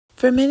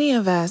For many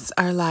of us,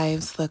 our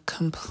lives look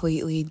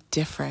completely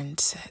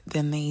different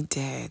than they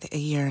did a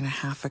year and a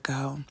half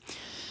ago.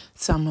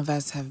 Some of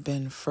us have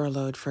been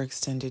furloughed for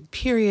extended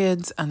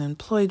periods,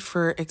 unemployed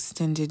for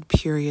extended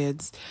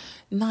periods,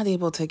 not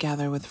able to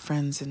gather with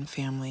friends and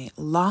family,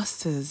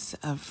 losses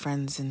of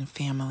friends and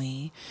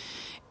family,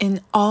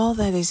 and all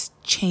that is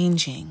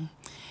changing.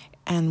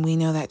 And we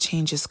know that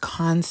change is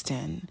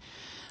constant.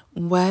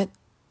 What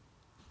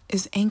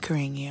is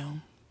anchoring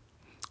you?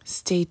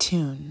 Stay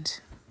tuned.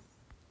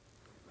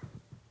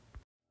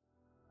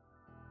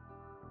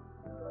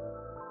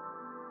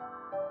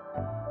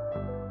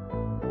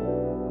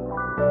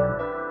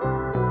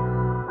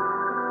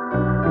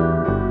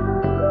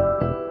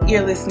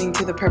 You're listening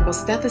to The Purple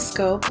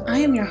Stethoscope. I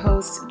am your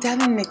host,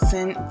 Devin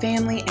Nixon,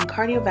 family and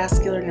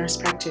cardiovascular nurse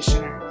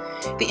practitioner.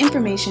 The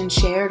information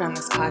shared on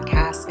this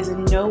podcast is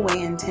in no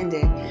way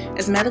intended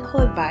as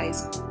medical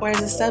advice or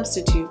as a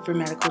substitute for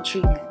medical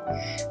treatment.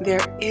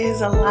 There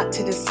is a lot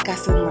to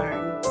discuss and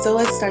learn, so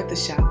let's start the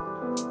show.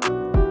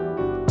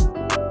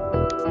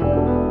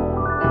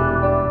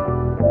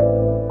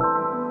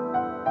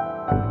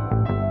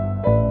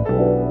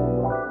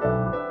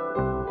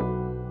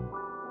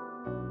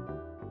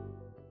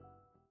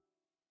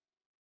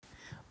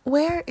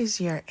 Where is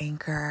your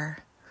anchor?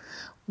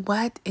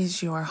 What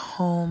is your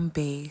home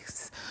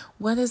base?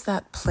 What is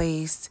that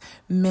place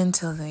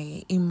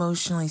mentally,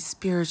 emotionally,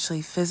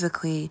 spiritually,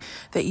 physically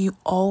that you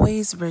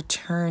always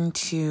return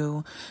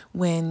to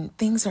when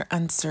things are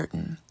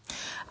uncertain?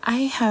 I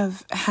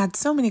have had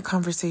so many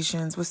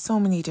conversations with so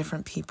many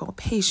different people,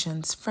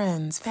 patients,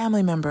 friends,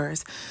 family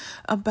members,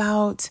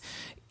 about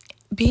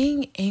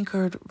being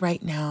anchored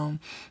right now,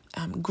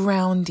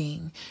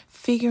 grounding,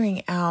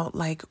 figuring out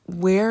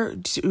where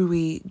do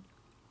we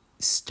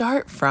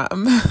start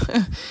from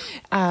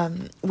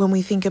when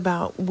we think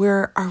about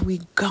where are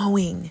we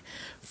going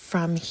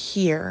from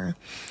here.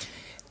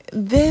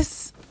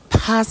 This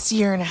past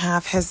year and a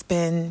half has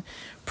been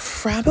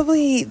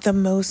probably the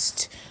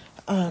most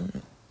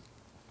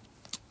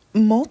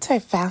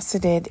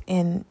multifaceted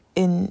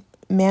in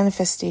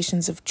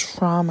manifestations of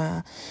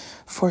trauma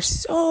for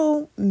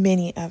so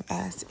many of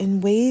us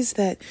in ways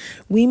that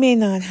we may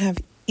not have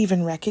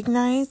even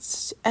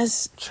recognized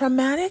as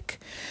traumatic.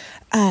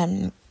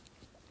 And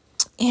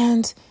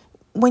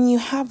when you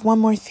have one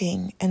more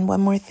thing and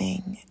one more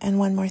thing and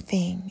one more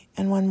thing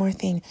and one more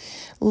thing,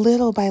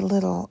 little by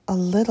little, a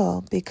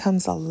little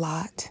becomes a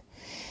lot.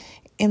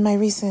 In my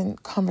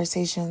recent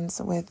conversations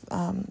with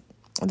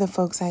the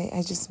folks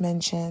I just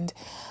mentioned,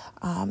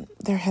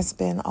 there has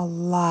been a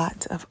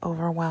lot of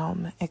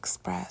overwhelm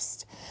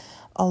expressed.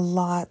 A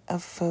lot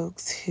of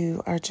folks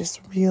who are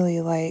just really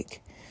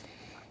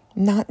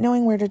not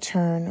knowing where to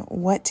turn,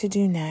 what to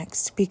do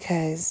next,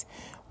 because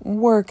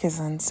work is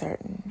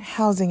uncertain,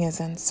 housing is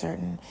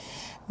uncertain,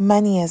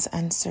 money is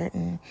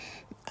uncertain,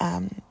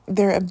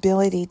 their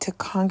ability to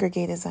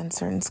congregate is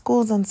uncertain,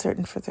 school's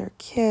uncertain for their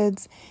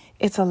kids.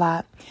 It's a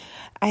lot.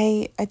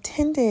 I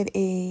attended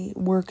a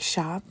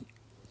workshop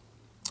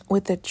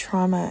with the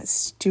Trauma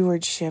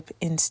Stewardship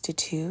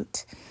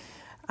Institute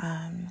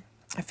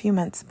a few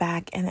months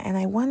back, and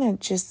I want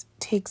to just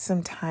take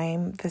some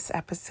time this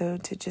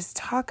episode to just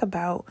talk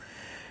about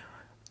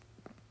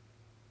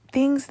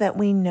things that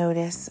we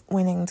notice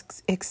when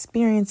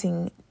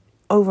experiencing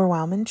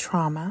overwhelm and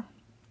trauma,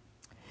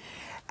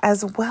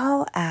 as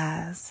well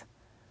as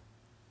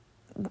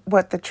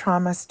what the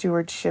Trauma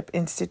Stewardship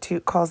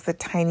Institute calls the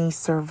Tiny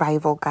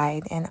Survival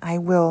Guide. And I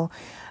will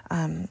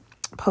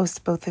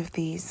post both of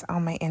these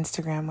on my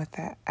Instagram with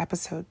the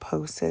episode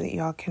post so that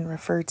y'all can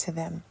refer to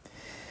them.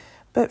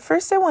 But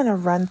first, I want to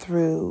run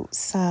through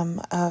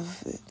some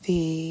of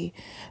the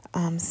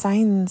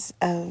signs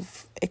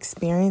of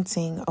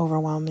experiencing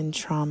overwhelm and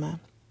trauma.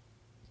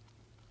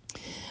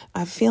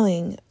 Of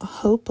feeling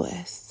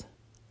hopeless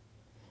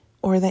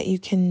or that you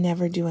can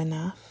never do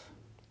enough.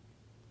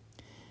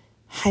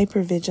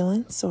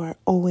 Hypervigilance or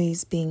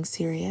always being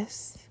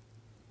serious.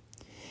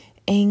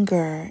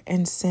 Anger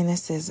and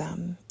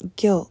cynicism,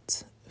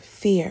 guilt,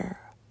 fear,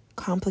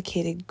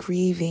 complicated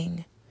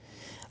grieving,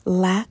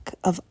 lack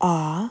of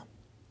awe,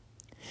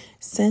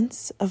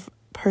 sense of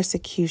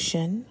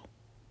persecution,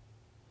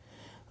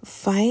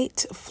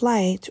 fight,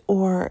 flight,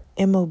 or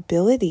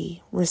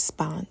immobility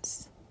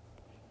response,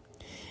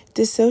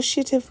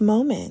 dissociative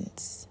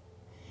moments,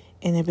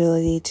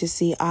 inability to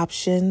see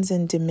options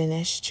and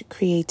diminished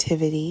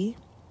creativity,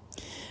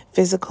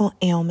 physical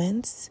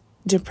ailments,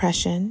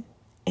 depression,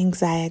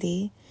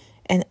 anxiety,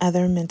 and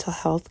other mental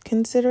health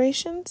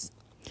considerations,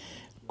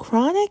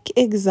 chronic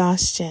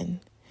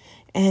exhaustion,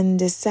 and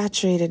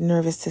desaturated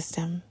nervous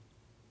system,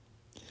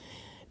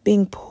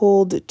 being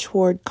pulled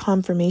toward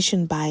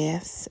confirmation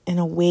bias and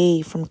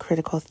away from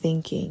critical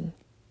thinking,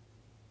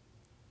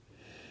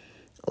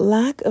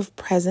 lack of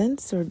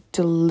presence or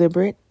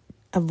deliberate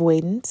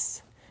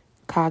avoidance,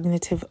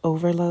 cognitive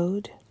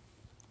overload,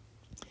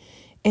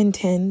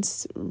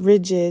 intense,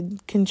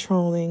 rigid,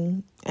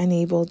 controlling,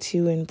 unable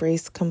to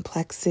embrace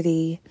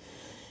complexity,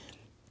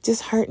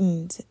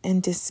 disheartened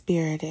and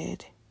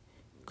dispirited,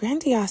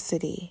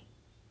 grandiosity,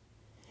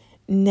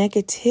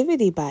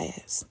 negativity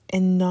bias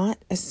and not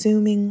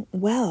assuming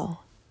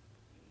well,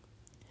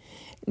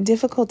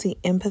 difficulty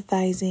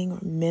empathizing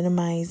or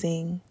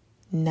minimizing,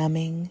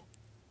 numbing,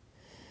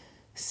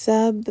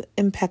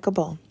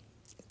 sub-impeccable,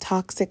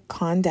 toxic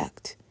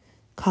conduct,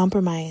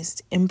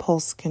 compromised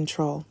impulse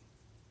control,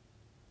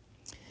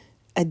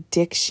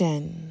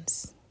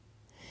 addictions,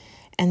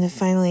 and then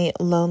finally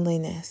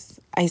loneliness,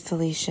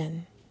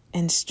 isolation,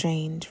 and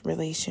strained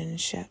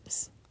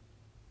relationships.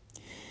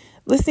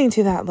 Listening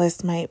to that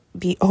list might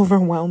be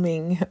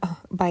overwhelming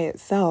by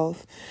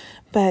itself,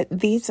 but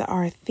these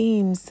are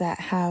themes that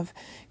have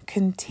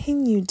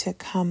continued to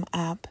come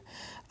up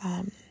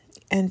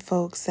and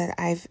folks that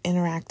I've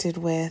interacted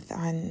with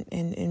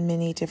in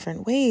many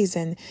different ways.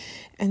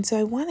 And so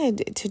I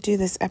wanted to do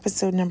this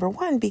episode number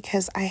 1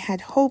 because I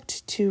had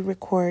hoped to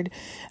record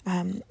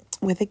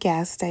with a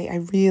guest.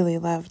 I really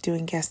love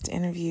doing guest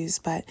interviews,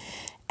 but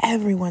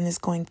everyone is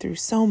going through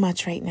so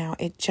much right now.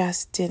 It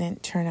just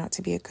didn't turn out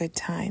to be a good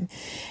time.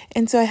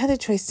 And so I had a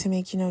choice to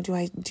make,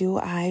 do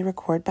I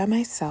record by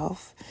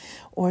myself,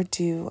 or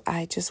do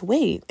I just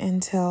wait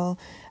until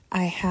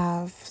I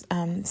have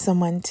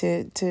someone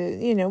to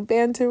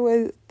banter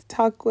with,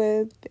 talk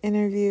with,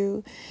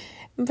 interview.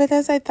 But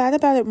as I thought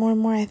about it more and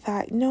more, I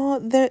thought, no,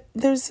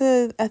 there's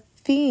a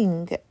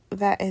thing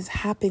that is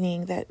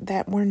happening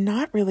that we're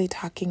not really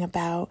talking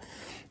about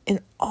in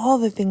all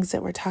the things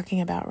that we're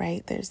talking about,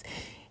 right? There's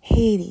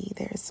Haiti,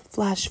 there's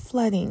flash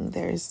flooding,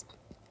 there's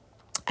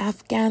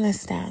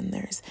Afghanistan,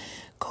 there's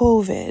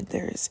COVID,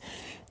 there's,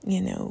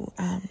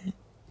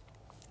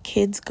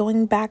 kids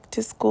going back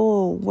to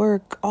school,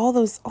 work, all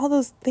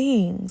those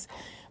things.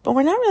 But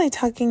we're not really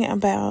talking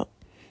about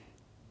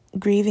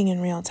grieving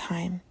in real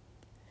time.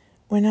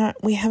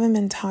 We haven't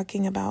been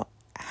talking about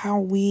how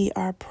we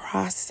are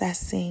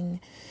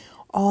processing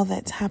all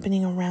that's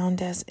happening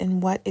around us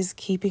and what is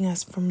keeping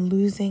us from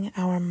losing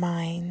our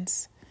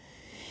minds.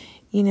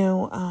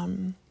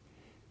 I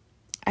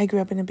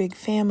grew up in a big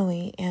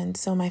family, and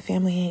so my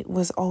family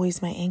was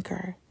always my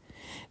anchor.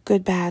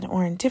 Good, bad,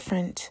 or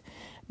indifferent,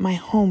 my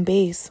home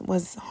base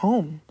was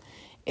home.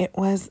 It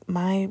was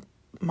my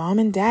mom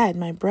and dad,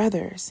 my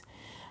brothers.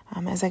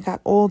 As I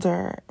got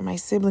older, my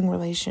sibling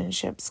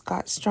relationships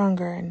got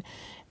stronger,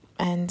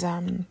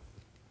 and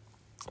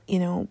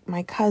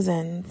my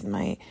cousins,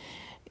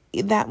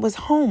 that was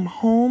home.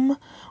 Home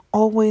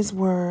always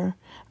were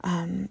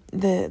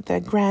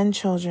the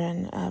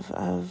grandchildren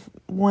of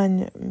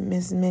one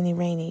Miss Minnie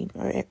Rainey,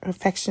 or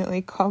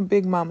affectionately called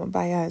Big Mama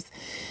by us.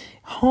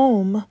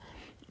 Home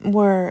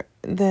were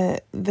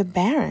the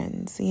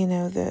Barons,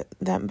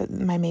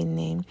 my maiden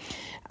name,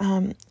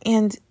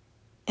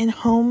 and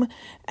home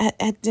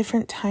at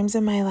different times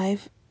in my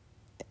life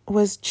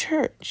was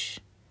church,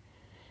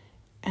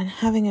 and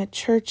having a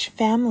church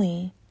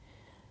family.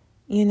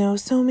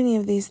 So many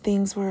of these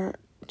things were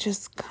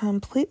just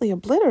completely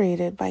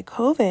obliterated by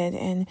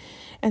COVID.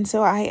 And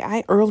so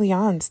I early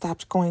on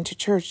stopped going to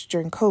church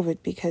during COVID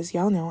because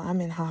y'all know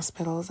I'm in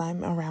hospitals.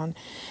 I'm around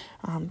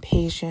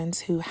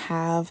patients who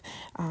have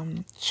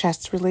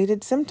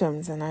chest-related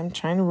symptoms, and I'm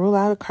trying to rule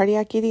out a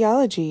cardiac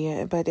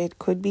etiology, but it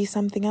could be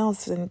something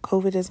else, and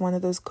COVID is one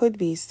of those could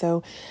be.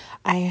 So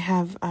I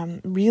have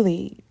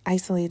really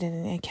isolated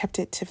and kept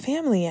it to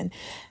family. And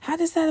how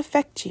does that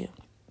affect you?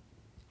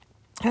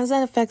 How does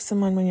that affect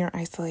someone when you're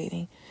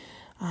isolating?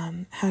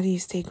 How do you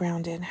stay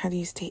grounded? How do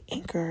you stay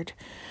anchored?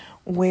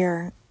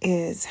 Where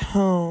is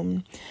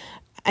home?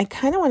 I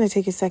kind of want to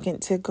take a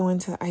second to go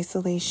into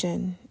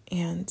isolation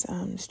and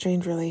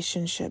strained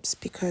relationships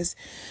because,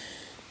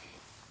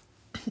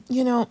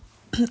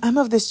 I'm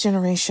of this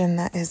generation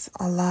that is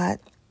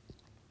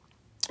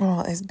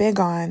is big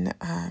on,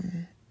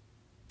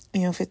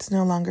 if it's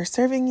no longer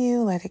serving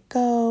you, let it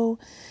go.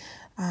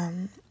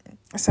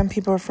 Some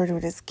people refer to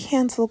it as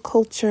cancel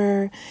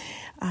culture.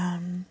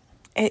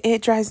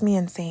 It drives me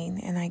insane,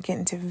 and I get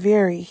into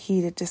very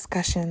heated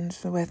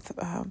discussions with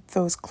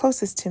those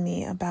closest to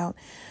me about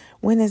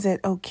when is it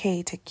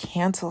okay to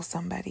cancel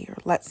somebody or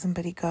let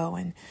somebody go.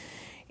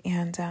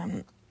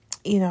 And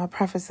I'll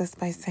preface this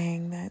by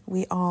saying that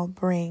we all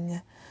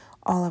bring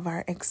all of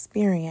our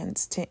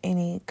experience to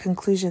any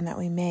conclusion that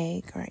we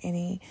make or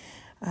any,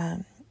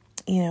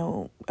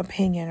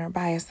 opinion or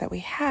bias that we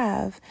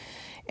have.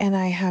 And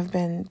I have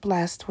been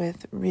blessed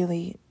with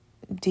really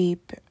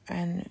deep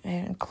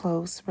and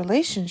close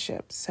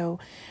relationships. So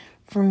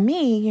for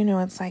me,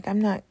 it's like I'm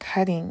not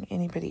cutting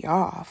anybody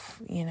off.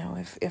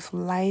 If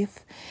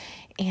life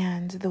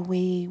and the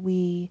way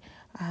we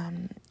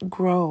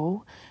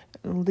grow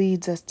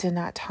leads us to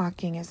not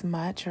talking as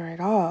much or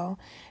at all,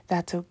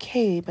 that's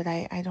okay. But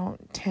I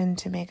don't tend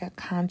to make a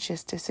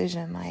conscious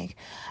decision like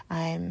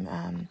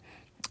I'm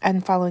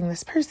unfollowing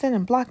this person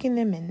and blocking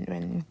them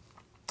and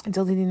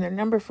deleting their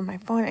number from my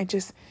phone.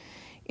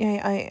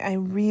 I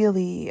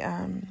really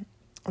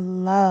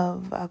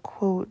love a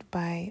quote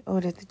by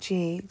Odith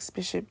Jakes,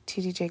 Bishop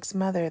T.D. Jakes'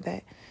 mother,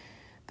 that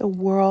the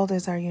world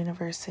is our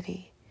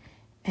university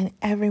and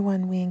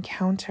everyone we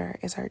encounter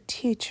is our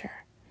teacher.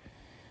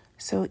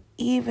 So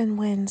even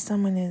when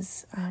someone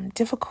is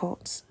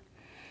difficult,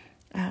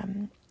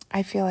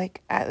 I feel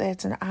like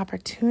it's an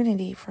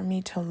opportunity for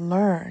me to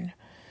learn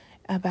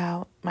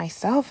about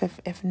myself,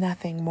 if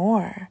nothing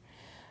more,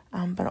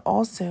 but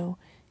also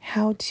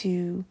how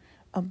to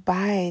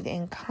abide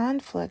in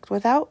conflict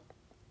without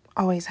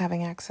always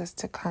having access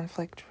to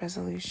conflict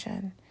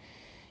resolution.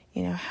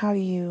 How do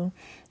you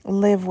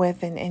live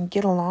with and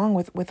get along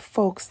with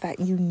folks that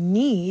you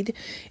need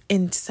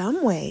in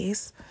some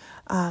ways,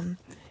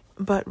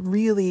 but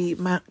really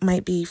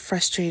might be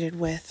frustrated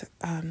with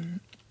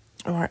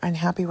or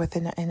unhappy with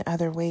in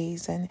other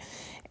ways. And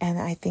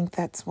I think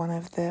that's one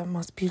of the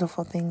most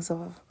beautiful things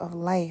of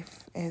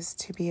life, is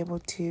to be able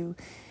to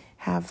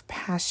have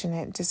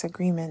passionate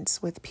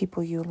disagreements with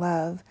people you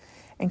love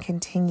and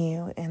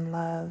continue in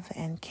love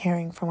and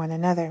caring for one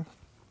another.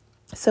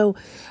 So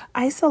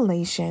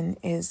isolation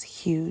is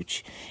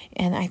huge.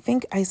 And I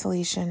think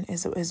isolation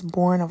is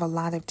born of a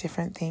lot of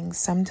different things.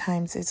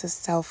 Sometimes it's a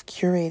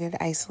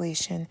self-curated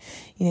isolation.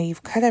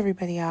 You've cut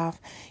everybody off.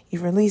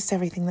 You've released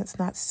everything that's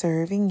not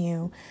serving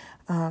you.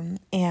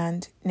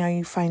 And now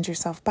you find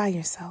yourself by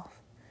yourself.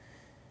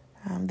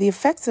 The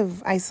effects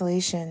of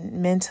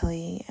isolation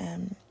mentally,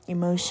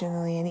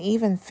 emotionally, and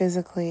even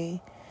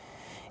physically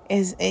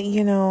is,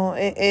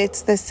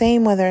 it's the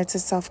same whether it's a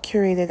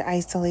self-curated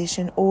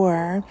isolation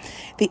or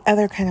the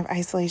other kind of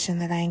isolation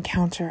that I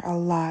encounter a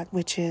lot,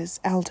 which is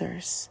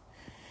elders.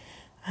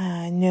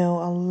 I know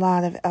a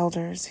lot of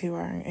elders who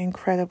are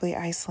incredibly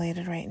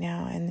isolated right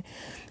now. And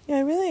I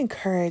really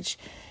encourage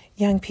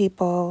young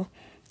people,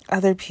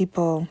 other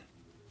people,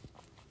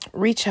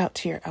 reach out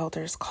to your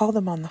elders, call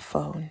them on the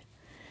phone.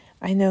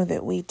 I know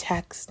that we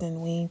text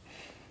and we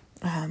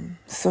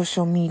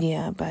social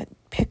media, but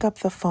pick up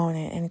the phone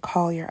and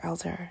call your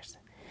elders.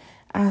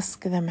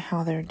 Ask them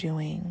how they're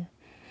doing.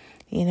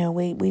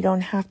 We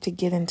don't have to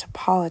get into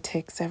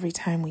politics every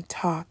time we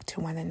talk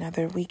to one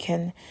another. We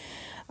can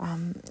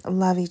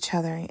love each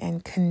other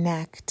and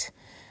connect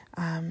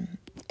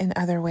in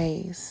other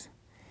ways.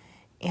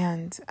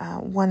 And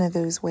one of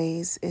those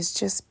ways is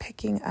just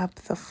picking up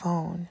the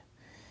phone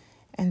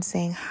and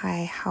saying,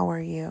 "Hi, how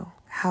are you?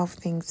 How have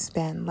things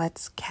been?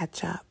 Let's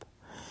catch up."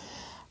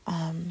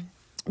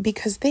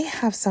 Because they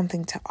have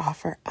something to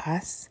offer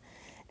us,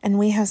 and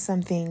we have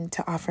something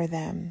to offer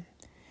them.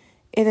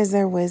 It is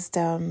their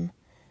wisdom,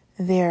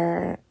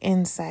 their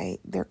insight,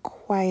 their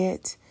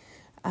quiet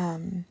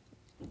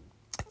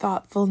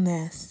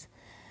thoughtfulness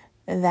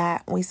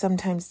that we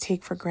sometimes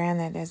take for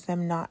granted as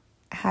them not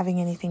having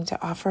anything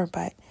to offer.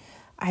 But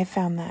I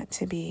found that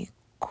to be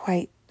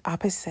quite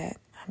opposite.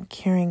 I'm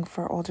caring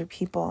for older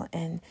people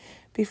and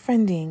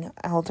befriending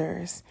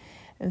elders,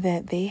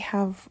 that they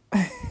have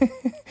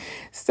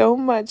so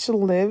much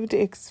lived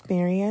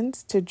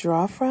experience to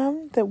draw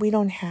from that we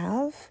don't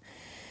have,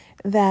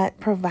 that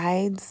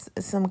provides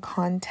some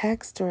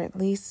context, or at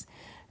least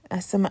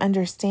some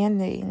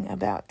understanding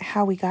about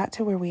how we got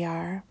to where we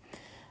are,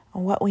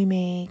 and what we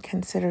may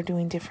consider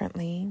doing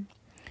differently.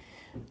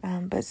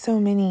 But so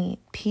many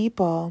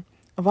people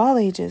of all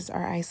ages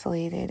are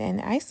isolated, and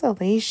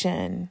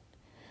isolation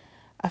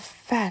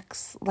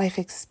affects life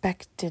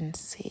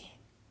expectancy.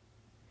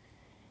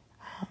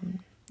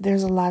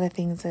 There's a lot of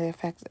things that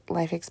affect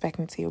life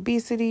expectancy: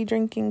 obesity,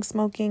 drinking,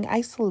 smoking.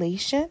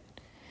 Isolation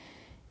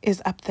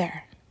is up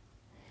there.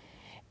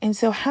 And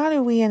so how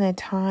do we, in a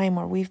time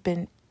where we've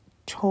been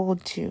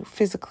told to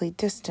physically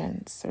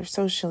distance or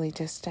socially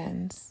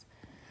distance,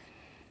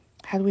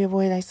 how do we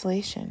avoid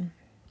isolation?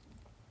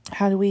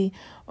 How do we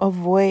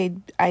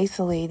avoid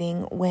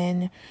isolating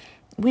when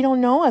we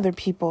don't know other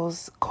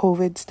people's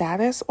COVID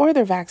status or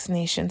their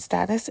vaccination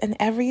status, and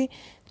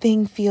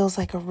everything feels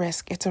like a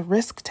risk? It's a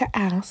risk to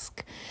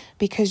ask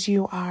because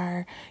you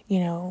are,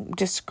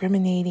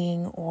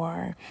 discriminating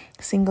or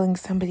singling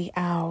somebody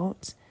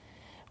out,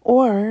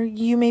 or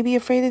you may be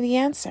afraid of the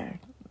answer.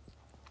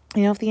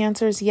 If the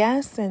answer is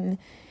yes, and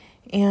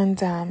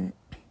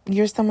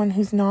you're someone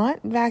who's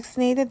not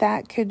vaccinated,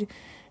 that could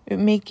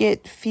make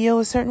it feel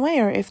a certain way.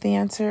 Or if the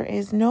answer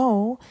is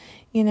no,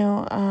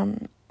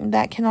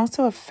 that can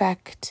also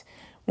affect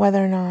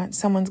whether or not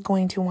someone's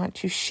going to want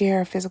to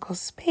share a physical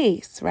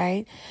space,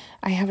 right?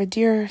 I have a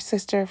dear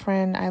sister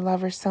friend. I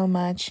love her so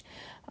much.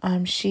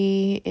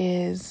 She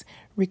is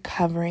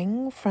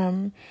recovering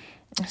from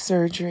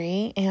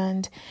surgery,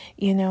 and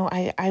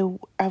I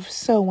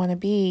so want to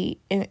be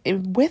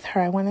with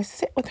her. I want to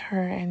sit with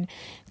her and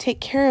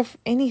take care of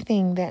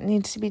anything that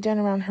needs to be done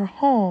around her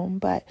home,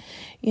 but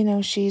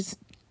she's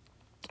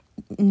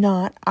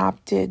not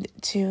opted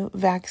to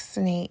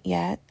vaccinate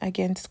yet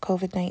against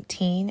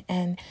COVID-19,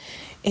 and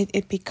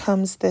it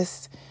becomes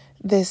this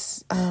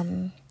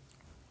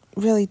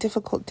really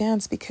difficult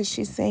dance, because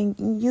she's saying,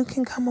 you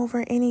can come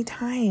over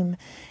anytime.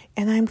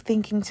 And I'm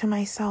thinking to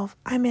myself,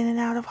 I'm in and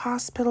out of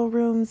hospital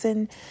rooms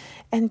and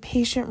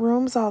patient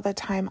rooms all the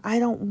time. I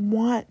don't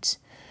want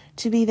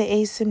to be the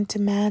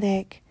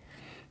asymptomatic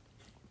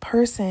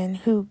person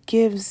who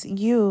gives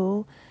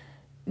you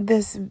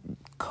this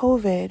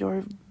COVID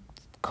or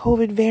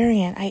COVID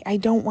variant. I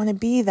don't want to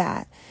be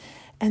that.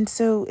 And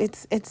so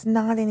it's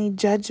not any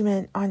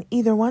judgment on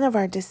either one of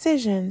our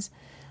decisions,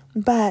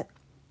 but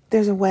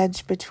there's a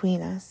wedge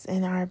between us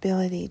and our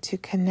ability to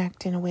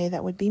connect in a way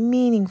that would be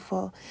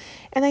meaningful.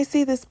 And I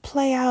see this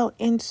play out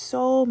in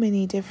so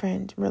many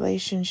different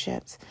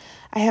relationships.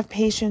 I have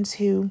patients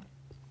who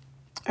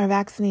are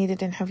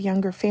vaccinated and have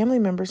younger family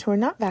members who are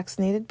not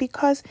vaccinated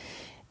because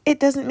it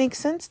doesn't make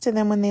sense to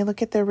them when they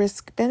look at their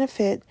risk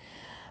benefit,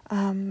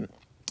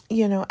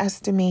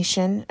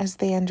 estimation as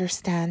they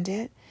understand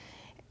it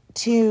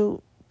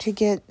to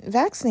get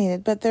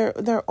vaccinated. But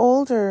they're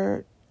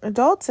older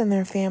adults in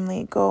their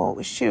family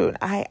go, shoot,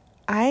 I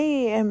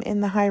am in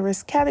the high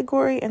risk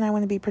category and I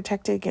want to be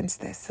protected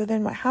against this. So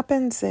then what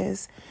happens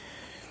is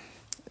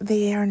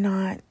they are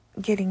not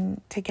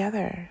getting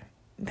together.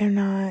 They're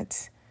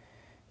not,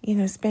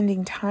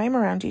 spending time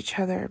around each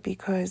other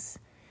because,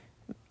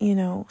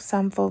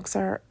 some folks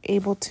are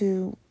able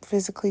to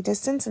physically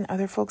distance and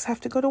other folks have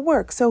to go to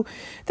work. So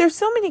there's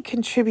so many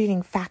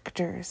contributing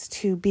factors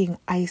to being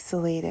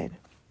isolated.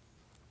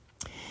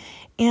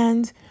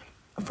 And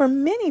for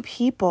many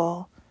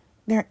people,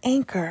 their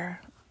anchor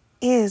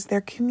is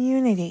their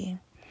community.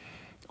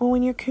 Well,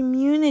 when your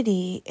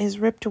community is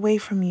ripped away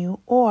from you,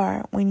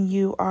 or when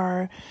you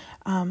are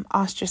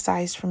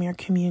ostracized from your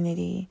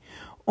community,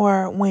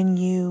 or when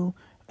you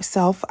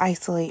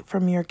self-isolate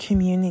from your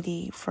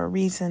community for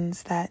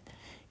reasons that,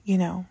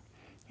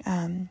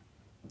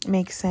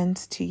 make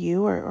sense to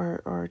you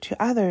or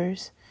to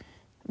others,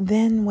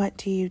 then what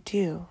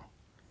do?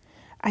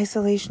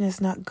 Isolation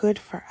is not good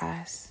for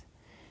us.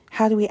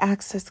 How do we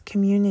access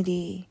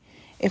community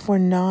if we're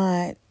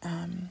not,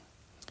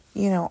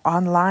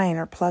 online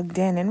or plugged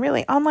in? And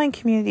really, online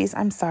communities,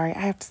 I'm sorry, I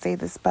have to say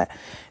this, but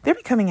they're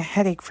becoming a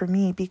headache for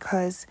me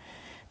because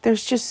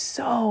there's just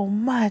so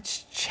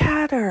much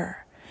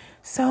chatter,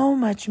 so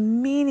much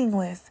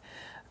meaningless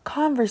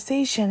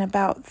conversation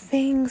about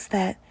things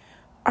that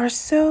are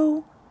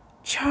so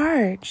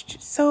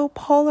charged, so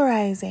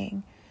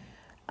polarizing,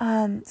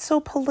 so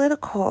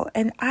political.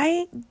 And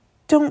I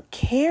don't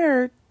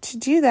care to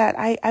do that.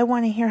 I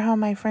want to hear how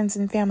my friends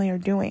and family are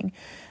doing.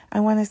 I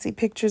want to see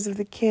pictures of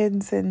the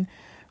kids and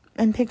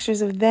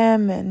pictures of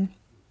them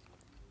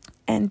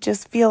and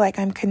just feel like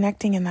I'm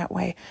connecting in that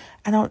way.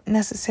 I don't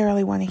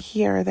necessarily want to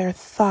hear their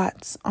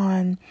thoughts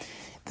on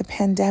the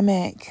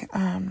pandemic,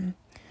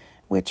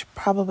 which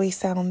probably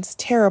sounds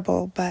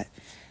terrible, but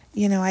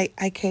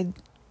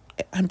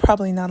I'm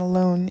probably not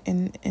alone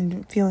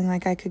in feeling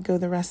like I could go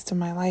the rest of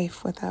my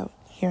life without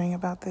hearing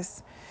about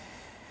this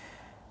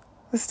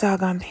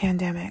doggone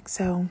pandemic.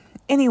 So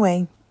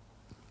anyway,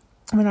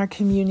 when our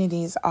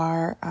communities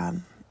are,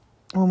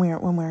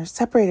 when we're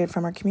separated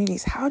from our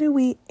communities, how do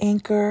we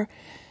anchor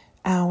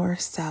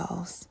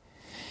ourselves?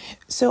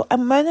 So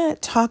I'm going to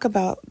talk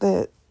about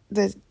the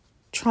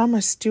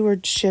Trauma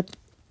Stewardship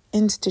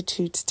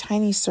Institute's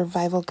Tiny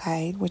Survival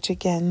Guide, which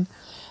again,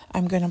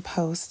 I'm going to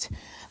post.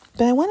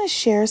 But I want to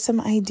share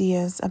some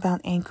ideas about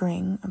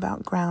anchoring,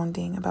 about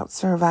grounding, about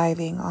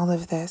surviving, all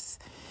of this.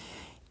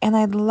 And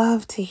I'd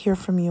love to hear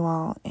from you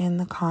all in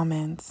the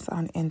comments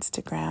on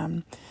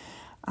Instagram,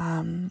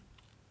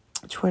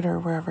 Twitter,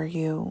 wherever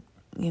you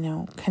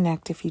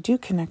connect. If you do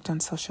connect on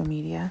social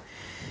media,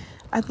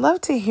 I'd love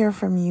to hear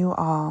from you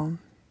all,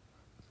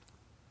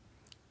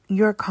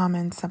 your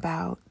comments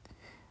about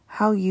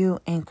how you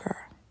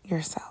anchor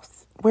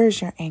yourselves. Where's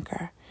your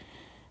anchor?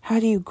 How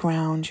do you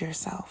ground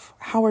yourself?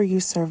 How are you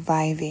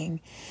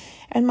surviving?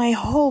 And my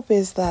hope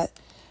is that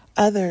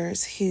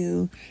others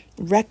who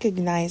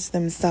recognize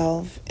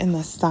themselves in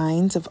the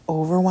signs of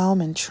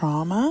overwhelm and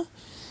trauma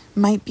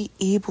might be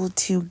able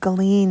to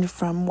glean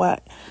from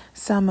what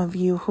some of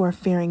you who are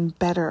faring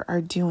better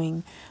are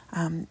doing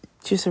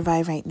to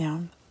survive right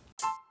now.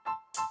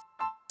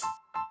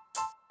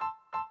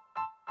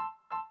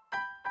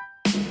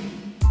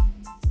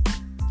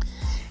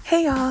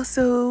 Hey y'all,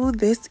 so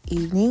this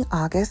evening,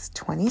 August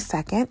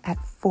 22nd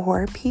at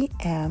 4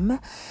 p.m.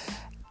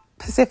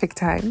 Pacific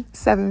time,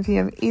 7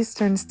 p.m.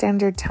 Eastern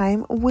Standard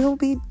Time, we'll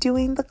be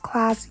doing the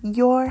class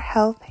Your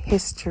Health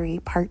History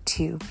Part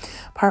 2.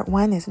 Part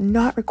 1 is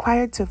not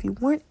required, so if you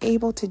weren't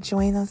able to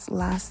join us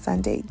last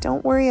Sunday,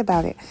 don't worry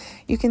about it.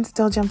 You can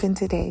still jump in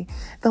today.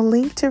 The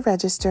link to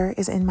register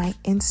is in my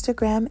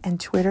Instagram and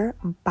Twitter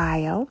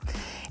bio,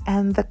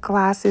 and the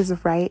class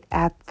is right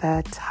at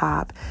the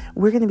top.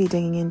 We're going to be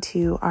digging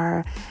into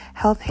our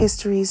health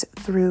histories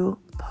through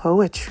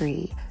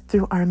poetry,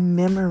 through our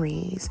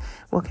memories.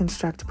 We'll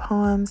construct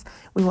poems.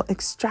 We will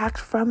extract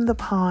from the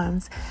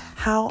poems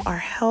how our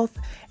health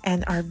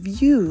and our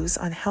views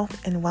on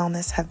health and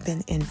wellness have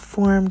been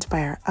informed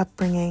by our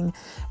upbringing,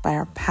 by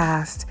our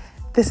past.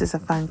 This is a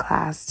fun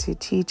class to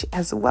teach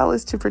as well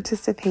as to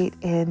participate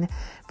in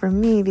for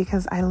me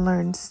because I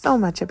learned so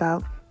much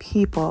about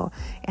people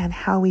and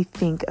how we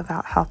think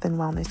about health and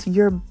wellness.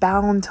 You're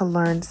bound to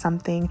learn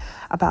something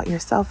about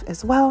yourself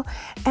as well,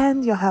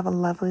 and you'll have a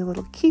lovely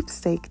little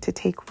keepsake to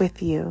take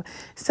with you.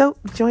 So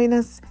join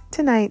us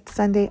tonight,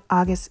 Sunday,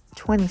 August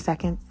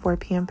 22nd, 4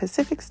 p.m.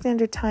 Pacific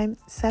Standard Time,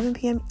 7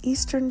 p.m.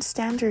 Eastern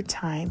Standard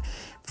Time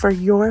for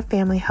Your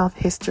Family Health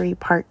History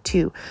Part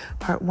 2.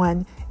 Part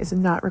 1 is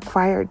not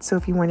required, so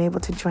if you weren't able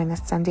to join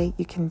us Sunday,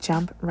 you can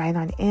jump right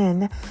on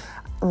in.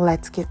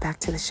 Let's get back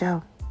to the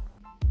show.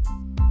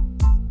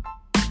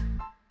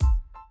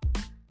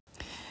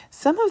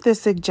 Some of the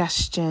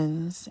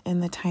suggestions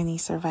in the Tiny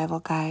Survival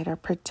Guide are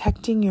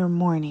protecting your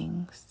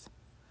mornings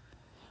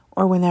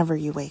or whenever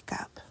you wake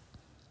up.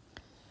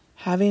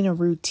 Having a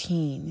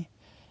routine.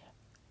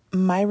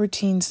 My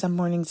routine some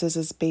mornings is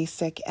as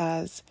basic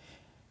as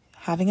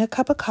having a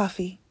cup of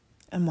coffee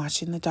and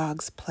watching the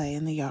dogs play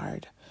in the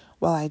yard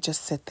while I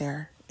just sit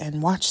there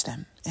and watch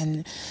them.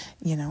 And,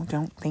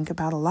 don't think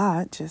about a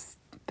lot. Just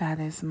that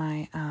is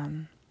my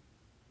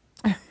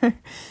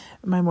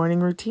my morning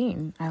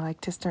routine. I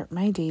like to start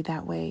my day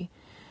that way.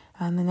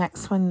 And the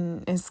next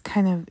one is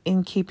kind of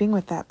in keeping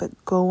with that,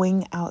 but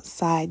going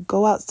outside.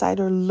 Go outside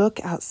or look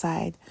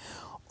outside.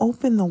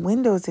 Open the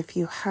windows if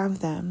you have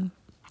them.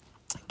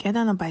 Get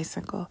on a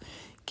bicycle.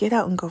 Get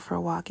out and go for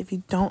a walk. If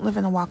you don't live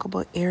in a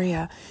walkable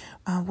area,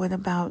 what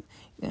about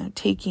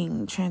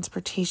taking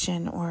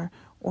transportation or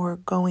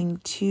going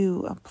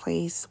to a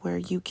place where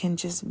you can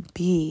just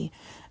be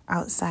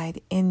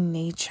outside in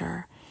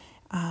nature?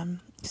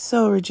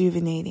 So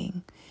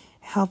rejuvenating,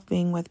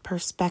 helping with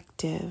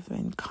perspective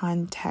and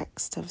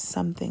context of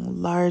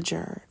something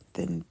larger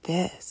than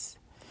this.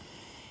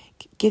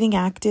 Getting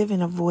active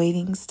and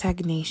avoiding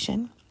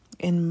stagnation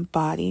in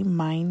body,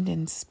 mind,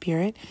 and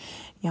spirit.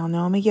 Y'all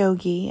know I'm a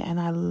yogi and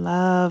I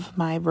love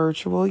my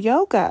virtual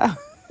yoga.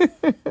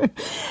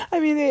 I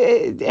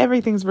mean,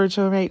 everything's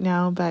virtual right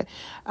now, but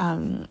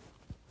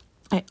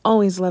I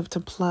always love to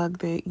plug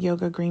the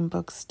Yoga Green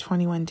Book's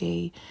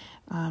 21-day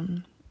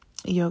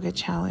yoga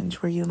challenge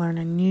where you learn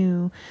a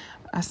new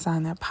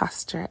asana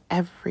posture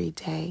every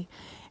day.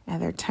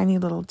 And they're tiny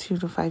little 2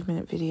 to 5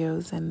 minute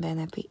videos. And then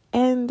at the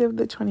end of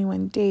the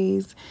 21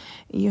 days,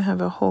 you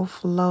have a whole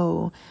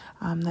flow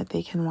that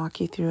they can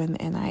walk you through.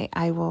 And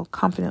I will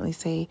confidently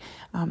say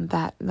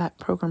that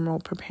program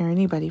will prepare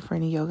anybody for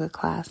any yoga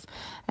class.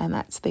 And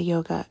that's the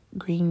Yoga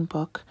Green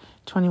Book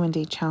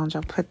 21-day challenge.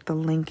 I'll put the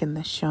link in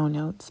the show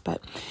notes.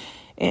 But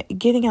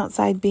getting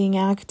outside, being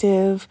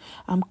active,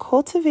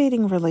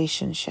 cultivating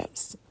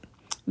relationships.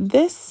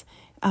 This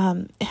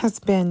has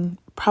been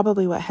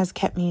probably what has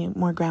kept me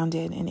more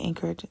grounded and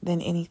anchored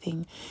than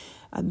anything.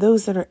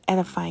 Those that are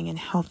edifying and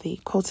healthy,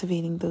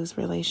 cultivating those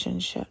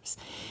relationships.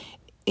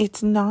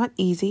 It's not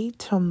easy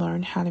to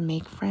learn how to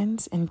make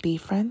friends and be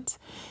friends.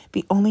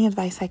 The only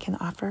advice I can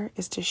offer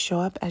is to show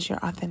up as your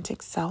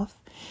authentic self.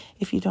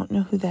 If you don't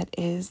know who that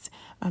is,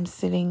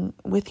 sitting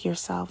with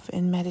yourself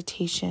in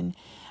meditation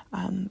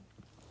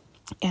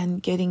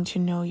and getting to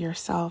know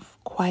yourself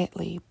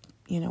quietly,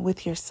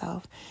 with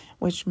yourself,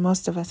 which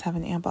most of us have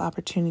an ample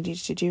opportunity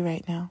to do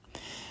right now.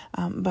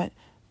 But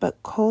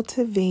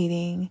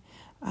cultivating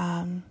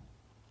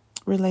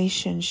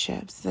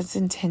relationships, that's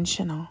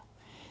intentional.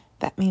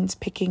 That means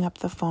picking up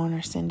the phone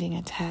or sending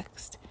a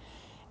text.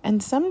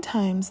 And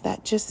sometimes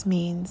that just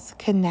means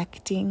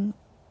connecting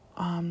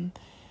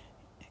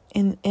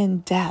in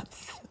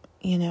depth,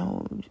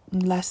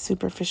 less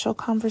superficial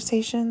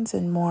conversations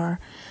and more,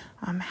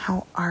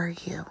 how are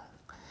you?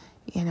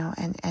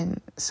 And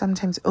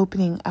sometimes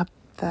opening up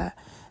that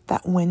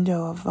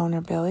window of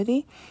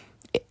vulnerability,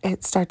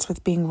 it starts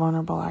with being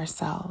vulnerable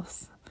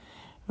ourselves,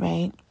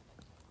 right?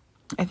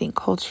 I think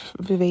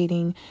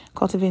cultivating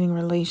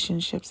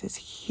relationships is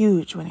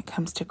huge when it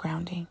comes to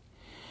grounding.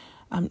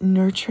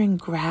 Nurturing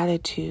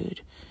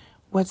gratitude.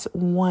 What's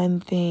one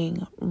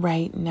thing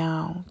right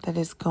now that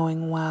is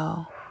going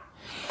well?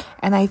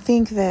 And I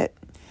think that,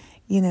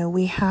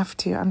 we have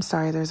to, I'm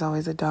sorry, there's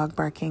always a dog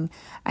barking.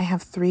 I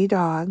have 3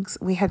 dogs.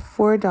 We had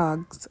 4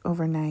 dogs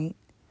overnight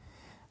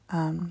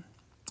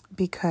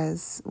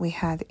because we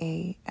had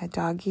a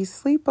doggy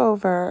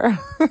sleepover.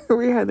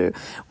 We had a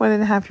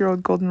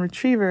 1.5-year-old golden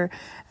retriever,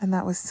 and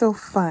that was so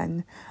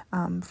fun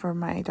for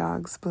my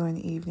dogs, Blue and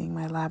Evening,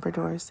 my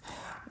Labradors.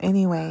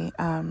 Anyway,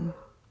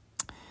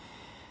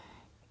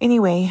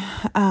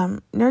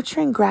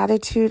 nurturing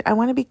gratitude. I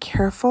want to be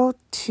careful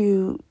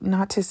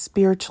not to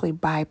spiritually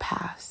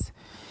bypass.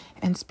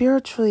 And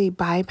spiritually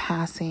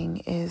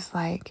bypassing is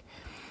like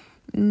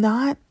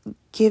not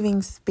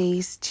giving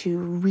space to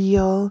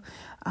real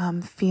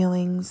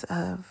feelings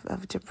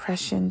of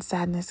depression,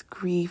 sadness,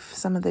 grief,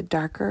 some of the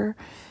darker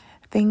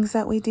things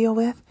that we deal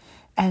with,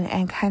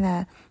 and kind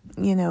of,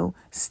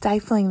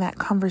 stifling that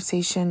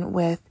conversation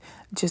with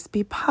just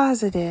be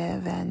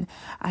positive, and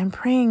I'm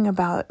praying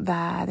about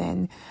that,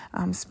 and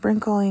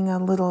sprinkling a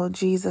little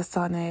Jesus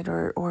on it,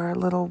 or a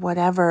little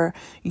whatever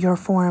your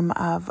form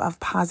of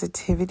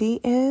positivity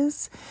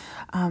is.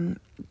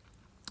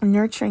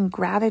 nurturing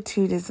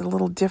gratitude is a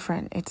little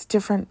different. It's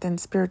different than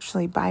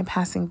spiritually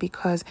bypassing,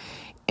 because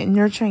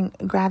nurturing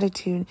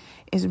gratitude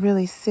is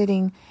really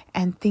sitting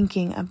and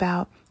thinking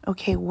about,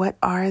 okay, what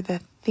are the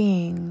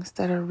things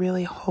that are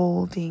really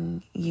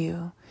holding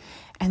you,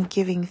 and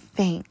giving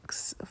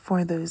thanks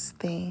for those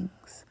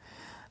things.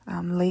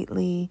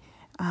 Lately,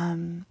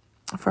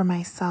 for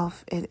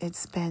myself,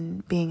 it's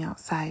been being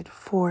outside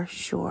for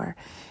sure,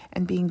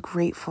 and being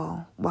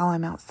grateful while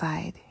I'm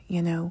outside.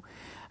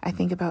 I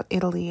think about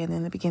Italy and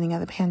in the beginning of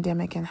the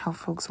pandemic, and how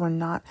folks were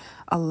not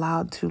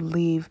allowed to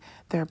leave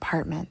their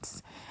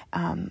apartments,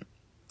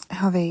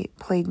 how they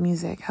played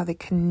music, how they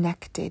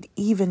connected,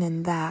 even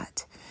in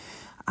that,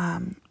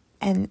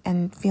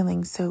 and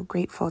feeling so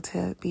grateful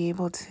to be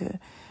able to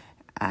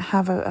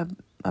have a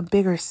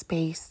bigger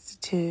space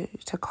to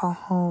call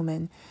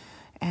home,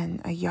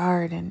 and a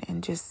yard,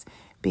 and just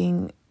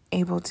being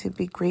able to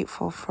be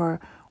grateful for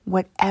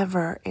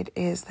whatever it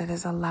is that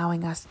is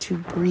allowing us to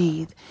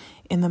breathe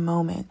in the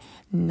moment.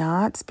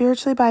 Not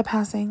spiritually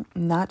bypassing,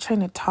 not trying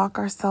to talk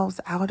ourselves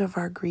out of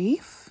our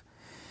grief,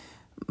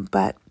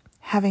 but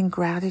having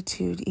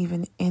gratitude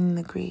even in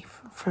the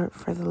grief for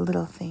the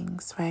little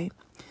things, right?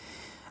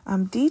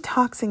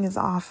 Detoxing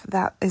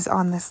is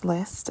on this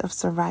list of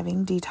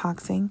surviving.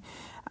 Detoxing.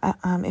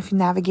 If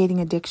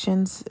navigating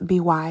addictions, be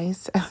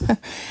wise.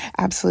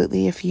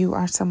 Absolutely. If you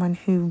are someone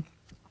who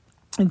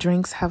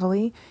drinks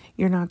heavily,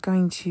 you're not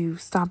going to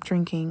stop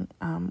drinking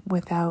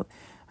without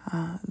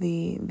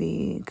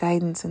the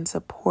guidance and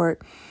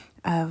support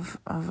of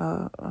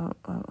a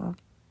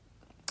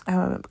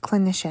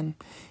clinician.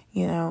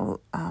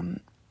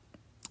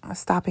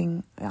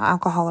 Stopping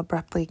alcohol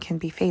abruptly can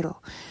be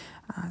fatal.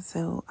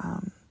 So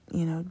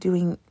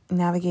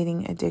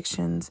navigating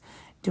addictions,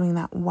 doing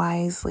that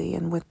wisely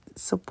and with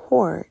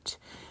support,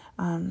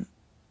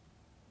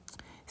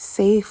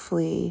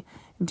 safely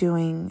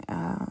doing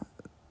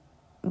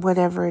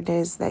whatever it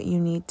is that you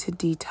need to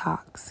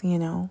detox,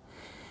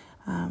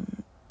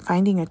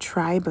 finding a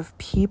tribe of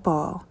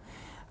people.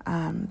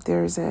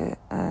 There's a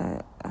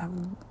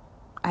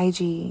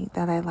IG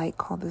that I like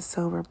called the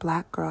Sober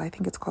Black Girl. I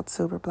think it's called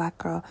Sober Black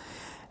Girl.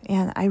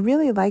 And I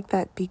really like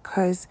that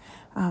because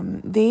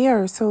they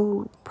are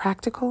so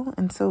practical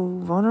and so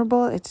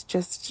vulnerable. It's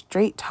just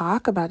straight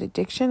talk about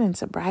addiction and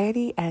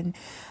sobriety. And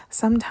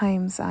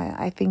sometimes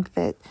I think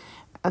that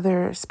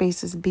other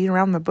spaces beat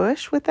around the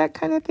bush with that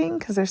kind of thing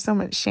because there's so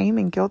much shame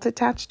and guilt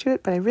attached to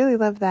it. But I really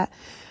love that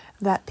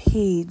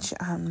page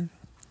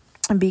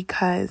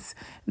because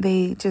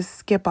they just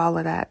skip all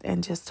of that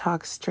and just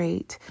talk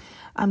straight.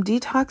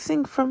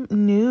 Detoxing from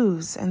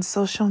news and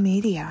social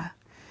media.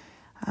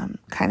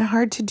 Kind of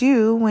hard to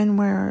do when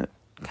we're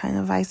kind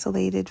of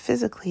isolated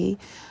physically,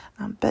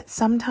 but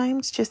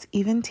sometimes just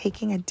even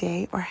taking a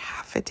day or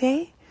half a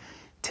day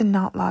to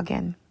not log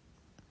in,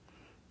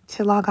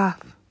 to log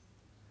off,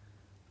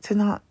 to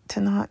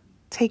not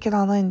take it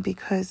all in,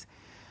 because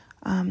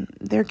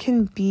there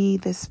can be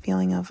this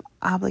feeling of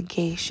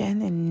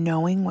obligation and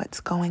knowing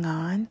what's going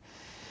on,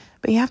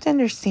 but you have to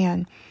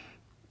understand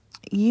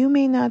you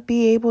may not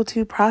be able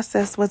to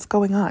process what's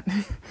going on,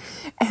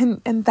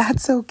 and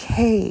that's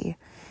okay.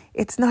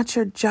 It's not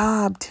your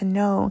job to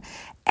know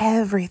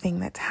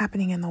everything that's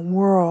happening in the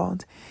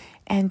world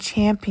and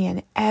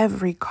champion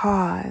every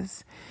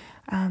cause.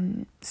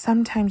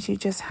 Sometimes you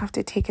just have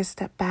to take a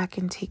step back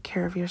and take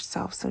care of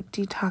yourself. So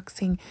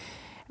detoxing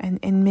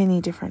in many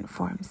different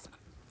forms.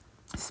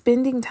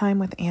 Spending time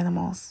with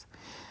animals.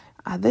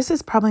 This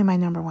is probably my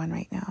number one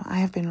right now.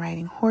 I have been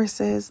riding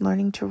horses,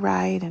 learning to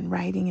ride, and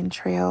riding in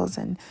trails,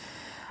 and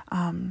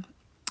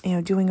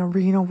doing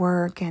arena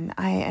work, and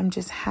I am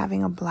just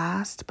having a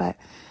blast. But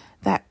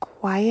that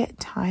quiet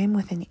time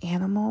with an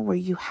animal where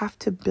you have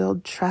to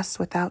build trust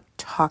without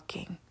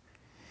talking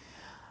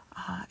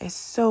is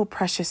so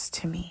precious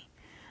to me.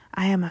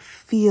 I am a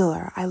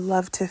feeler. I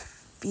love to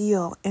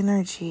feel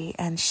energy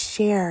and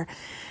share,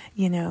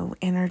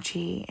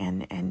 energy,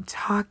 and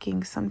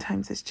talking.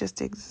 Sometimes it's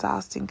just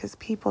exhausting because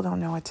people don't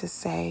know what to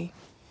say,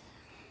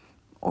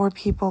 or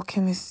people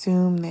can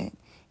assume that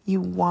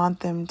you want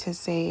them to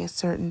say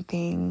certain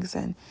things,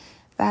 and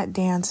that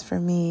dance for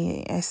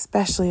me,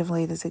 especially of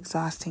late, is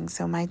exhausting.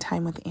 So my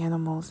time with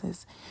animals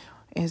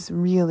is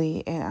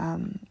really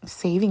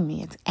saving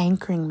me. It's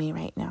anchoring me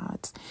right now.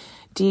 It's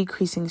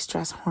decreasing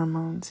stress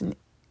hormones and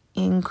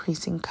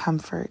increasing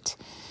comfort.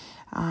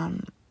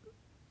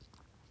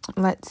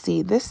 Let's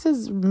see. This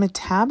is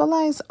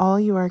metabolize all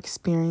you are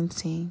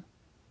experiencing.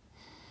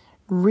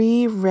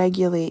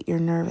 Re-regulate your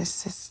nervous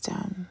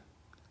system.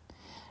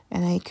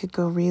 And I could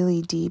go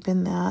really deep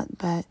in that,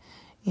 but,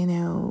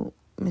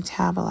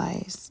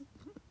 metabolize,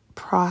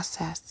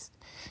 process,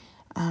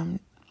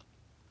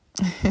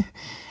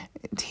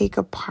 take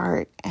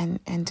apart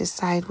and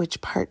decide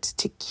which parts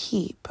to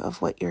keep of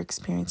what you're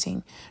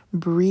experiencing.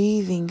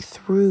 Breathing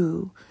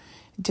through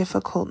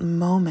difficult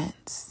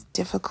moments,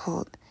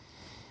 difficult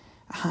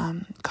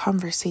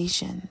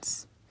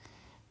conversations.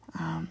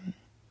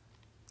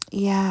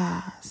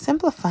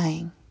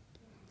 Simplifying.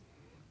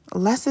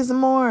 Less is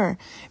more.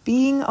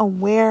 Being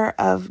aware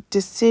of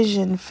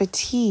decision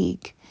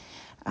fatigue.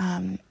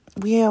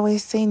 We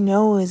always say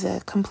no is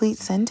a complete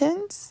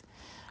sentence.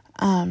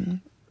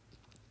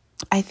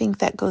 I think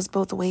that goes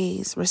both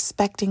ways,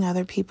 respecting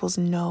other people's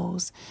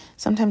no's.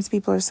 Sometimes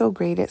people are so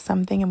great at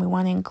something and we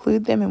want to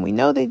include them and we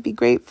know they'd be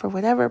great for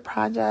whatever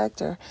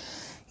project or,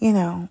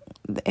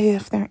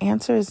 if their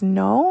answer is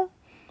no,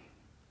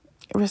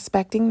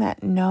 respecting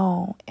that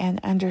no and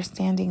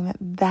understanding that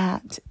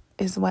that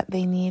is what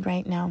they need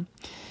right now.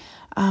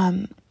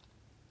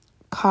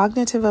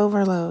 Cognitive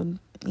overload.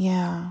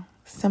 Yeah.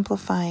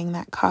 Simplifying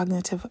that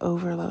cognitive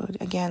overload.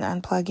 Again,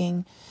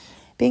 unplugging.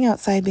 Being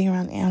outside, being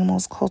around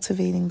animals,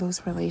 cultivating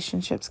those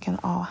relationships can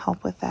all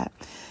help with that.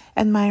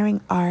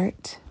 Admiring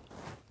art.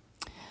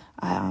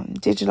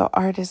 Digital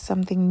art is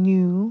something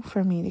new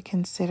for me to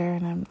consider,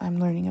 and I'm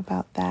learning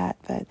about that.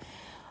 But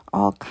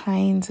all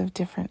kinds of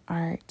different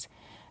art.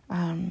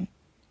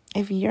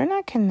 If you're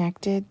not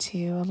connected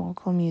to a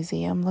local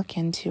museum, look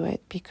into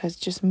it, because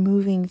just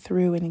moving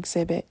through an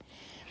exhibit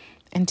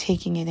and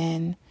taking it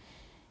in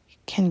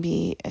can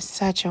be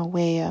such a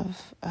way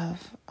of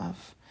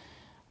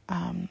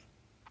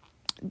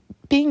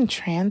being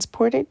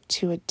transported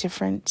to a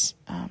different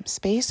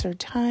space or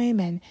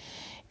time,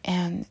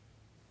 and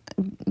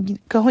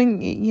going,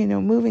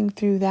 moving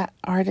through that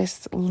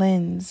artist's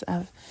lens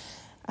of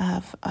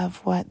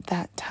what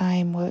that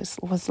time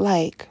was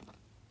like.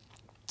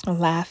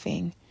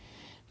 Laughing,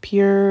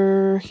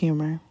 pure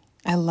humor.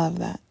 I love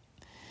that.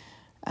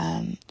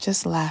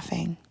 Just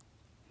laughing.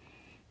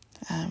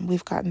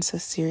 We've gotten so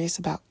serious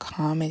about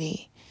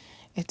comedy.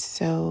 It's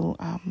so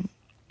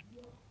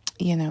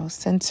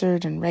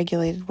censored and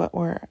regulated what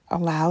we're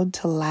allowed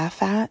to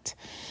laugh at.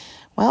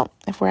 Well,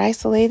 if we're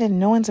isolated and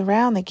no one's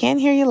around, they can't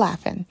hear you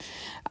laughing.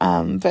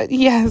 But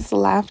yes,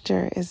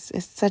 laughter is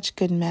such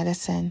good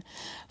medicine.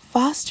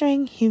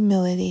 Fostering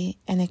humility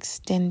and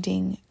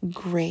extending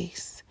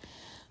grace.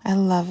 I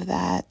love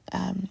that.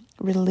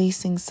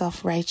 Releasing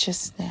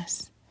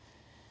self-righteousness.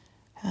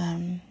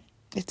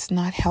 It's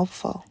not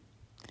helpful.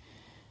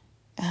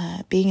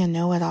 Being a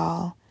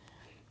know-it-all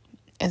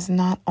is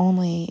not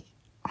only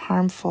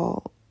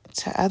harmful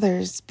to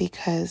others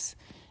because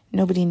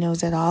nobody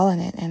knows it all,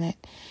 and it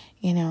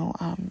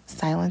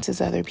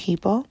silences other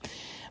people,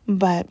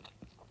 but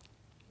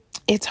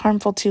it's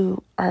harmful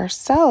to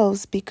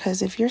ourselves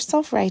because if you're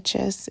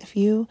self-righteous, if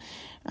you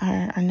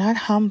are not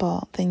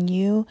humble, then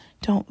you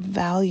don't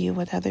value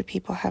what other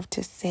people have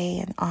to say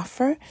and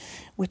offer,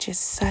 which is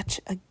such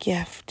a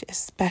gift,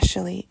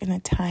 especially in a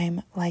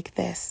time like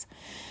this.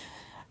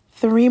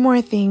 3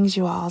 more things,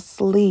 you all.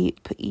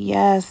 Sleep.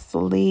 Yes,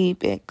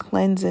 sleep. It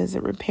cleanses.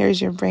 It repairs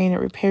your brain. It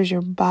repairs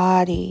your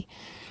body.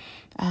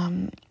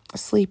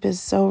 Sleep is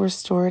so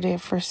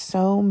restorative for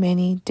so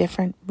many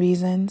different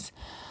reasons.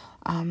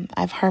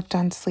 I've harped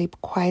on sleep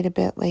quite a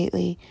bit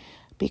lately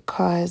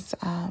because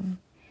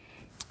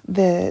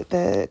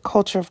the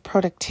culture of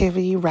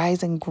productivity,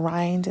 rise and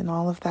grind, and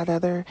all of that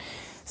other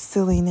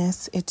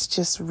silliness, it's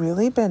just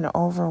really been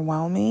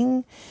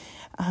overwhelming.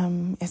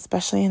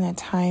 Especially in a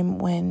time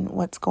when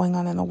what's going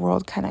on in the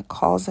world kind of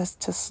calls us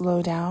to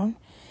slow down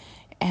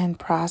and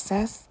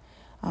process.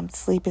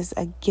 Sleep is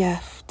a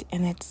gift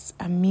and it's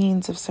a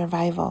means of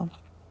survival.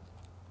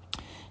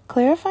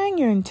 Clarifying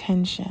your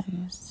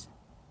intentions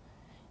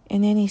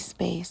in any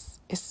space,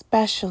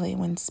 especially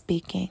when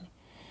speaking.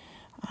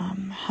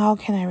 How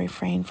can I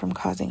refrain from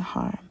causing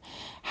harm?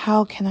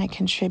 How can I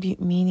contribute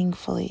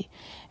meaningfully?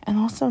 And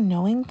also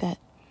knowing that,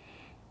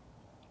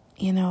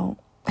 we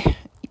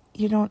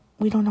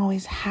don't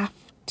always have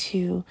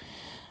to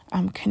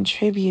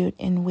contribute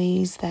in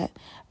ways that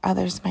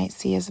others might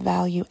see as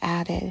value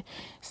added.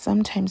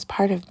 Sometimes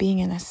part of being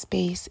in a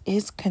space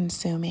is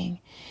consuming.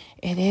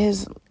 It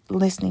is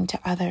listening to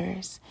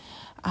others.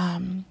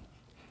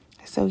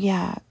 So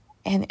yeah,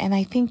 and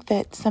I think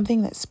that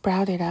something that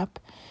sprouted up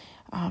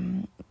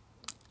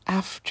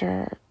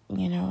after,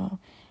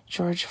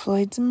 George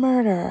Floyd's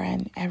murder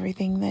and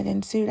everything that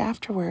ensued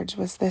afterwards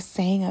was this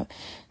saying of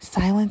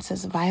silence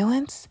is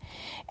violence.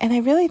 And I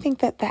really think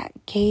that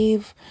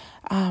gave,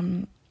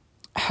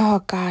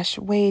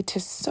 way to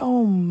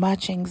so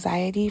much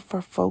anxiety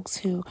for folks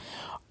who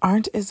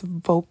aren't as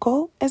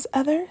vocal as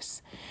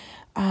others,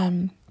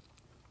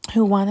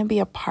 who want to be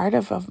a part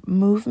of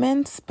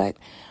movements but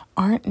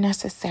aren't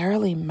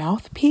necessarily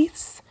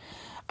mouthpiece.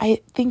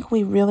 I think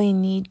we really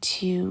need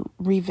to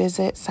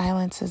revisit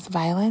silence is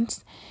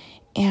violence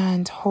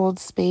and hold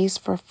space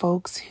for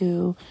folks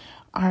who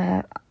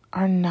are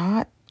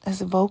not as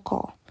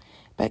vocal,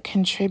 but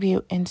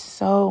contribute in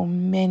so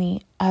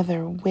many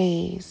other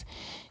ways,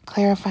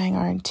 clarifying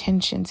our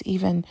intentions,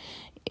 even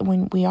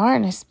when we are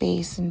in a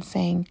space and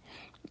saying,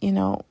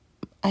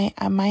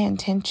 my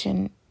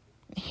intention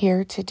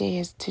here today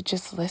is to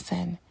just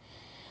listen.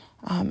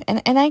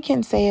 And I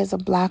can say as a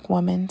Black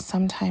woman,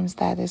 sometimes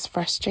that is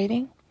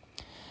frustrating,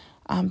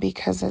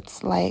 because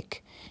it's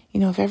like,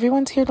 if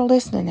everyone's here to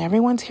listen and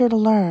everyone's here to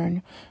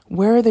learn,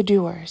 where are the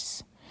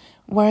doers?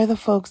 Where are the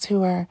folks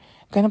who are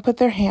going to put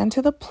their hand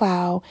to the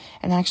plow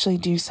and actually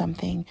do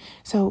something.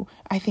 So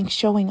I think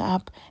showing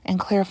up and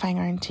clarifying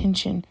our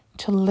intention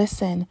to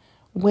listen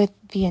with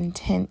the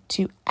intent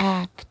to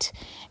act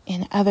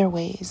in other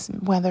ways,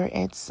 whether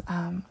it's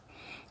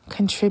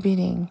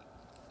contributing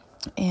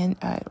and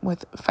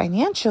with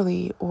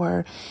financially,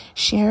 or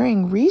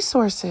sharing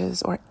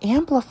resources, or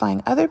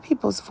amplifying other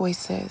people's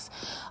voices,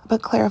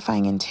 but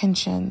clarifying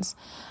intentions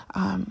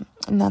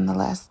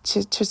nonetheless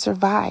to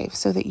survive,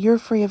 so that you're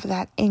free of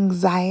that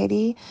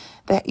anxiety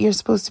that you're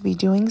supposed to be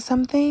doing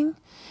something,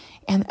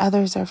 and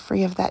others are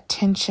free of that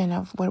tension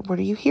of what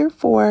are you here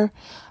for?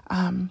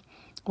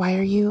 Why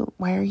are you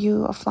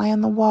a fly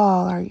on the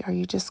wall? Are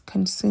you just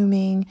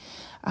consuming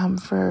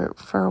for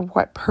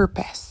what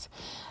purpose?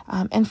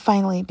 And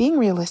finally, being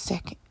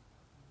realistic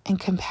and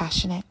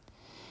compassionate,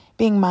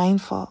 being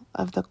mindful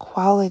of the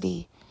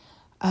quality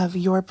of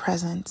your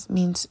presence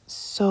means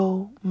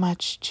so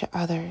much to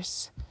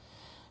others.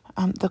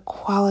 The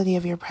quality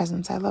of your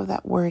presence, I love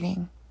that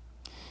wording.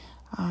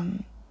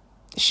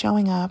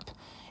 Showing up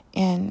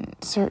in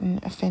certain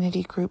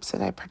affinity groups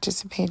that I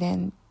participate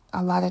in,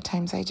 a lot of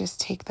times I just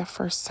take the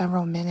first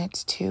several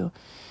minutes to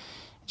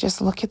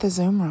just look at the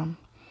Zoom room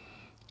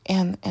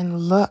and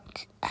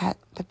look at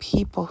the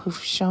people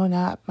who've shown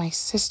up, my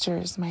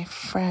sisters, my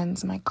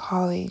friends, my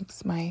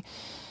colleagues, my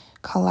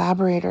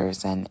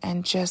collaborators,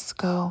 and just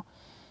go,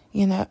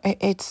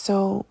 it's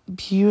so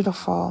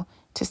beautiful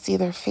to see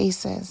their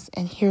faces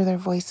and hear their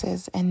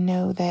voices and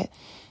know that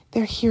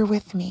they're here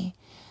with me,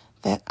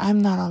 that I'm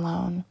not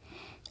alone.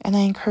 And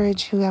I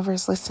encourage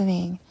whoever's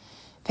listening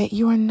that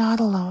you are not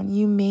alone.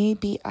 You may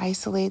be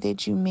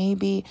isolated, you may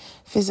be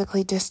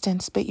physically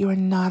distanced, but you are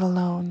not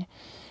alone.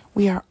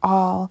 We are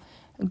all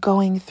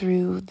going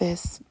through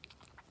this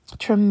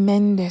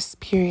tremendous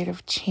period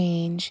of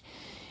change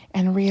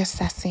and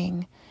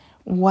reassessing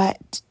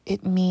what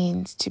it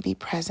means to be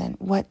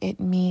present, what it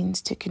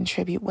means to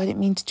contribute, what it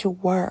means to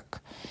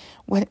work,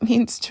 what it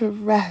means to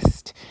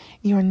rest.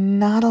 You are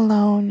not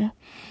alone.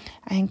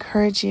 I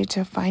encourage you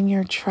to find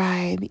your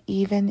tribe,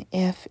 even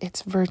if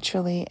it's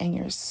virtually and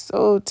you're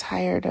so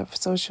tired of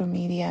social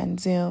media and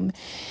Zoom.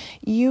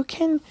 You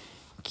can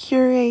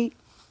curate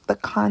the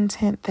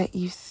content that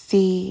you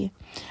see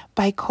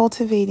by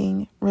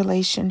cultivating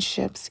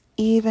relationships,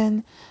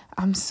 even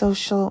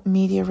social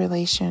media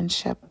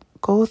relationship.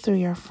 Go through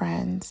your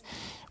friends.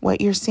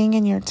 What you're seeing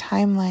in your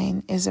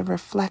timeline is a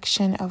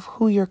reflection of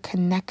who you're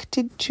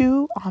connected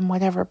to on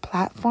whatever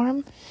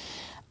platform.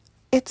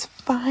 It's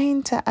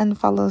fine to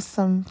unfollow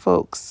some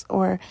folks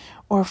or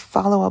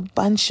follow a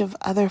bunch of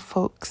other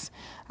folks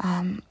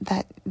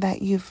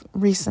that you've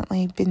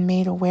recently been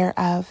made aware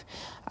of,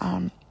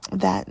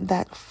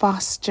 that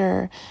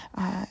foster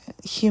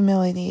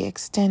humility,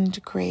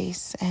 extend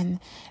grace, and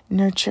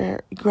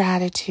nurture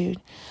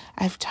gratitude.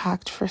 I've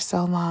talked for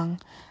so long.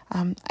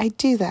 I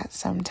do that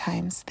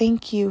sometimes.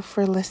 Thank you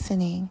for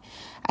listening.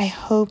 I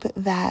hope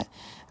that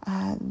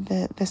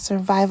the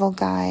survival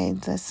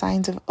guide, the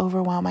signs of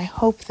overwhelm, I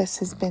hope this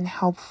has been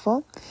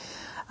helpful.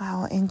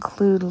 I'll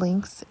include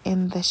links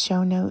in the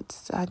show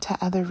notes to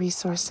other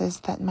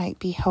resources that might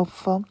be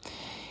helpful.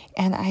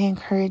 And I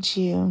encourage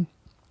you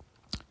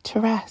to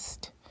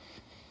rest,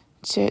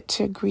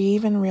 to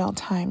grieve in real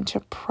time, to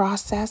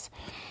process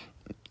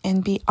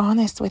and be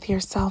honest with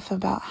yourself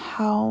about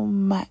how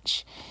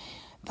much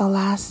the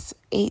last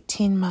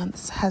 18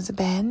 months has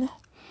been,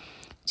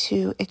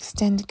 to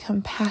extend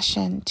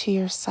compassion to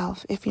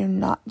yourself. If you're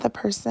not the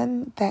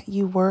person that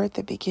you were at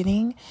the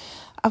beginning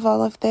of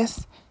all of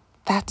this,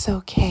 that's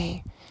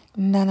okay.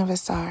 None of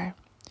us are.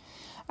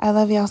 I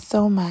love y'all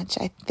so much.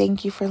 I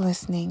thank you for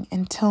listening.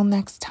 Until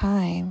next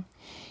time,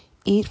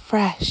 eat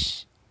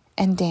fresh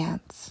and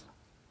dance.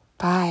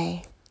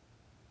 Bye.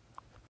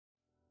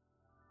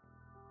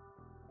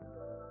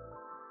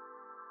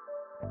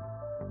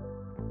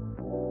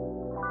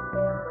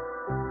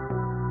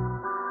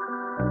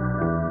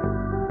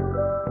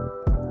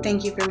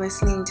 Thank you for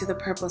listening to The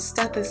Purple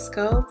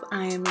Stethoscope.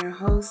 I am your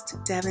host,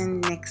 Devin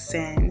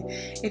Nixon.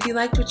 If you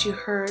liked what you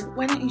heard,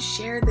 why don't you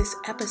share this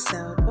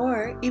episode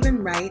or even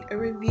write a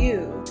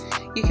review?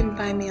 You can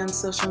find me on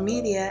social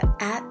media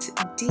at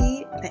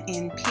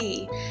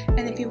DTheNP.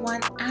 And if you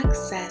want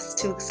access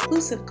to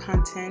exclusive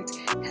content,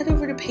 head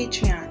over to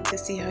Patreon to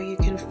see how you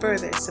can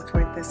further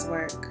support this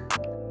work.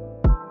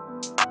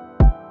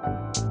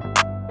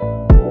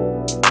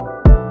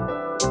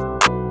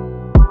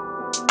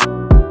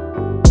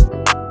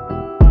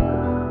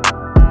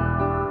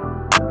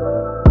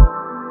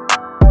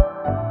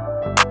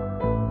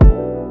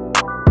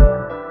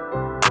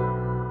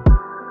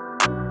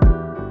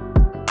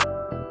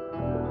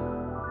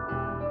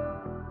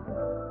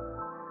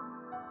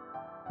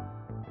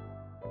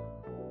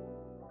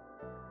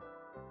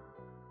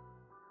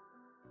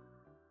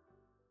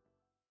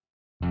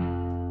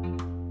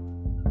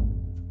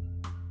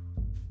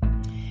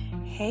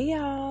 Hey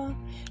y'all,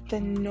 the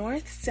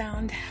North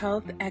Sound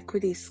Health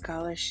Equity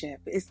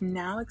Scholarship is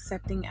now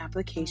accepting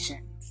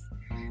applications.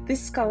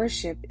 This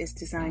scholarship is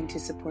designed to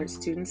support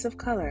students of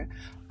color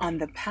on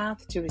the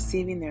path to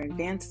receiving their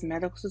advanced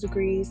medical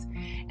degrees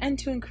and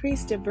to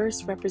increase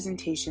diverse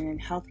representation in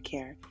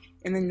healthcare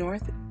in the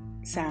North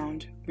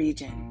Sound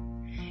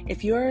region.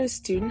 If you are a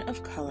student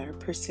of color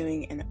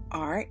pursuing an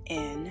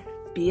RN,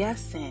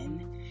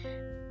 BSN,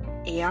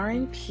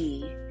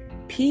 ARNP,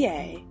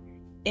 PA,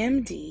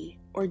 MD,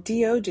 or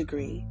DO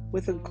degree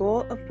with a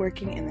goal of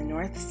working in the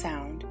North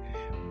Sound,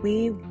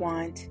 we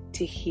want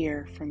to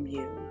hear from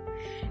you.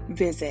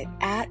 Visit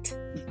at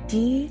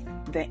DTheNP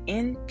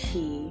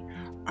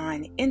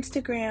on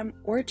Instagram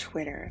or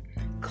Twitter.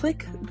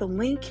 Click the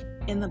link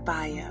in the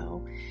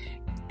bio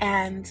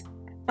and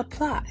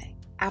apply.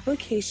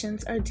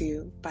 Applications are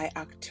due by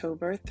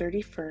October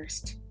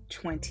 31st,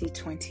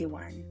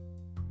 2021.